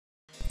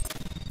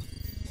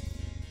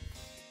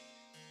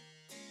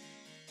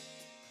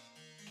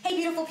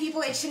beautiful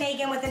people, it's Shanae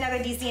again with another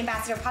DC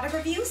Ambassador product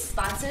review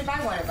sponsored by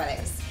Warner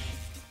Brothers.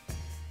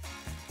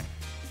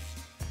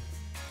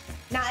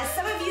 Now, as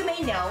some of you may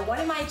know, one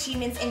of my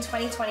achievements in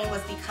 2020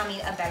 was becoming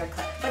a better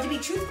cook. But to be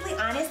truthfully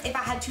honest, if I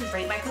had to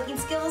rate my cooking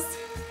skills,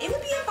 it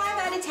would be a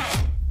 5 out of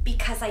 10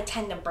 because I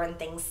tend to burn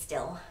things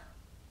still.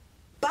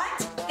 But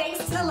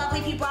thanks to the lovely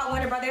people at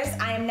Warner Brothers,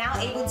 I am now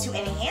able to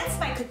enhance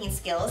my cooking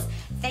skills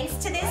thanks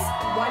to this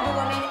Wonder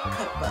Woman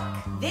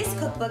cookbook. This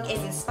cookbook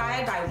is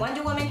inspired by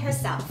Wonder Woman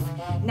herself.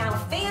 Now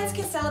fans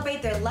can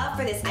celebrate their love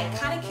for this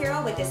iconic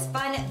hero with this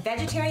fun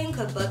vegetarian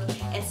cookbook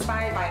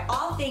inspired by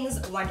all things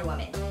Wonder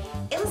Woman.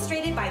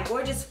 Illustrated by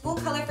gorgeous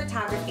full-color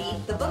photography,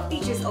 the book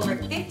features over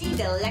 50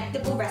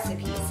 delectable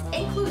recipes,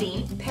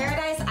 including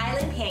Paradise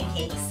Island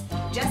pancakes,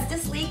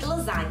 Justice League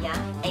lasagna,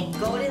 and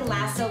Golden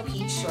Lasso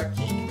peach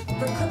shortcake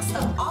for cooks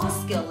of all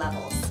skill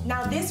levels.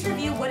 Now this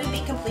review wouldn't be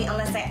complete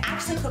unless I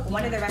actually cook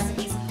one of the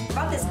recipes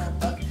from this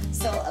cookbook,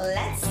 so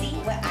let's see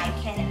what I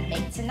can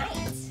make tonight.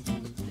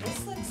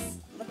 This looks,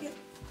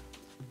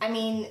 I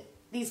mean,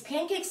 these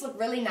pancakes look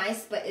really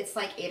nice, but it's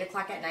like 8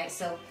 o'clock at night,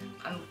 so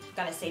I'm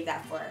gonna save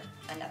that for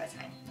another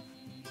time.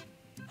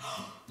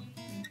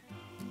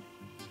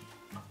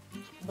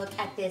 Look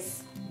at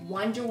this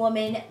Wonder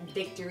Woman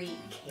victory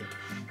cake.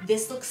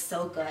 This looks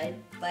so good,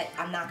 but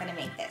I'm not gonna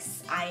make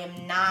this. I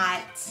am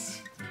not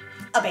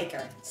a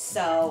baker,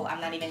 so I'm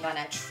not even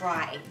gonna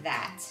try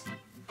that.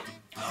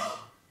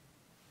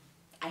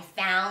 I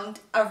found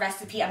a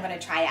recipe I'm gonna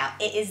try out.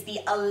 It is the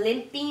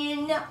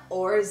Olympian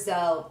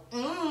orzo.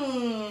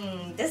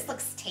 This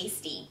looks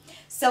tasty.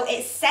 So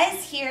it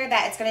says here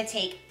that it's gonna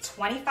take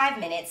 25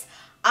 minutes.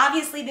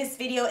 Obviously this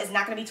video is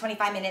not gonna be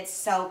 25 minutes,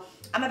 so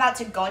I'm about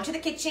to go into the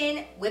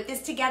kitchen, whip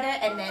this together,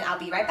 and then I'll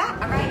be right back.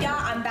 All right, y'all,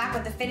 I'm back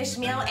with the finished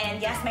meal, and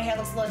yes, my hair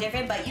looks a little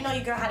different, but you know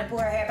your girl had to pull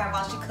her hair back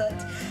while she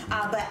cooked.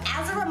 But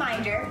as a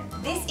reminder,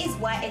 this is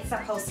what it's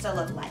supposed to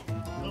look like,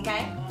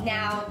 okay?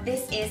 Now,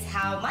 this is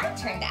how mine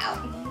turned out.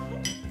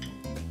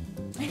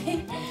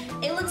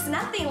 It looks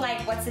nothing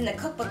like what's in the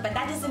cookbook, but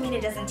that doesn't mean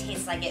it doesn't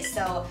taste like it.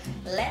 So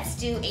let's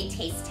do a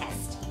taste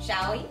test,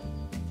 shall we?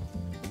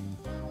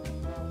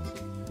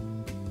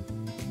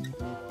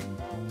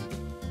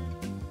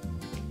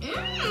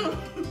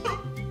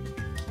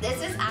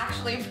 This is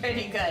actually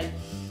pretty good.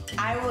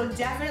 I will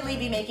definitely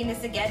be making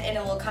this again and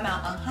it will come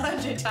out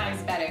 100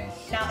 times better.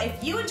 Now,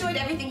 if you enjoyed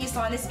everything you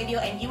saw in this video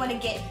and you want to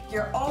get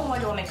your own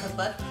Wonder Woman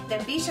cookbook,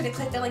 then be sure to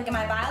click the link in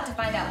my bio to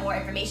find out more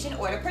information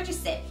or to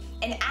purchase it.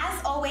 And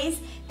as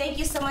always, thank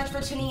you so much for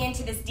tuning in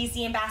to this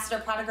DC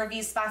Ambassador product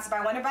review sponsored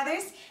by Warner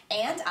Brothers,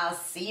 and I'll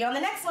see you on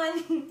the next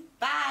one.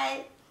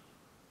 Bye.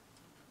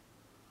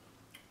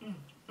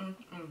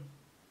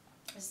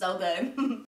 It's so good.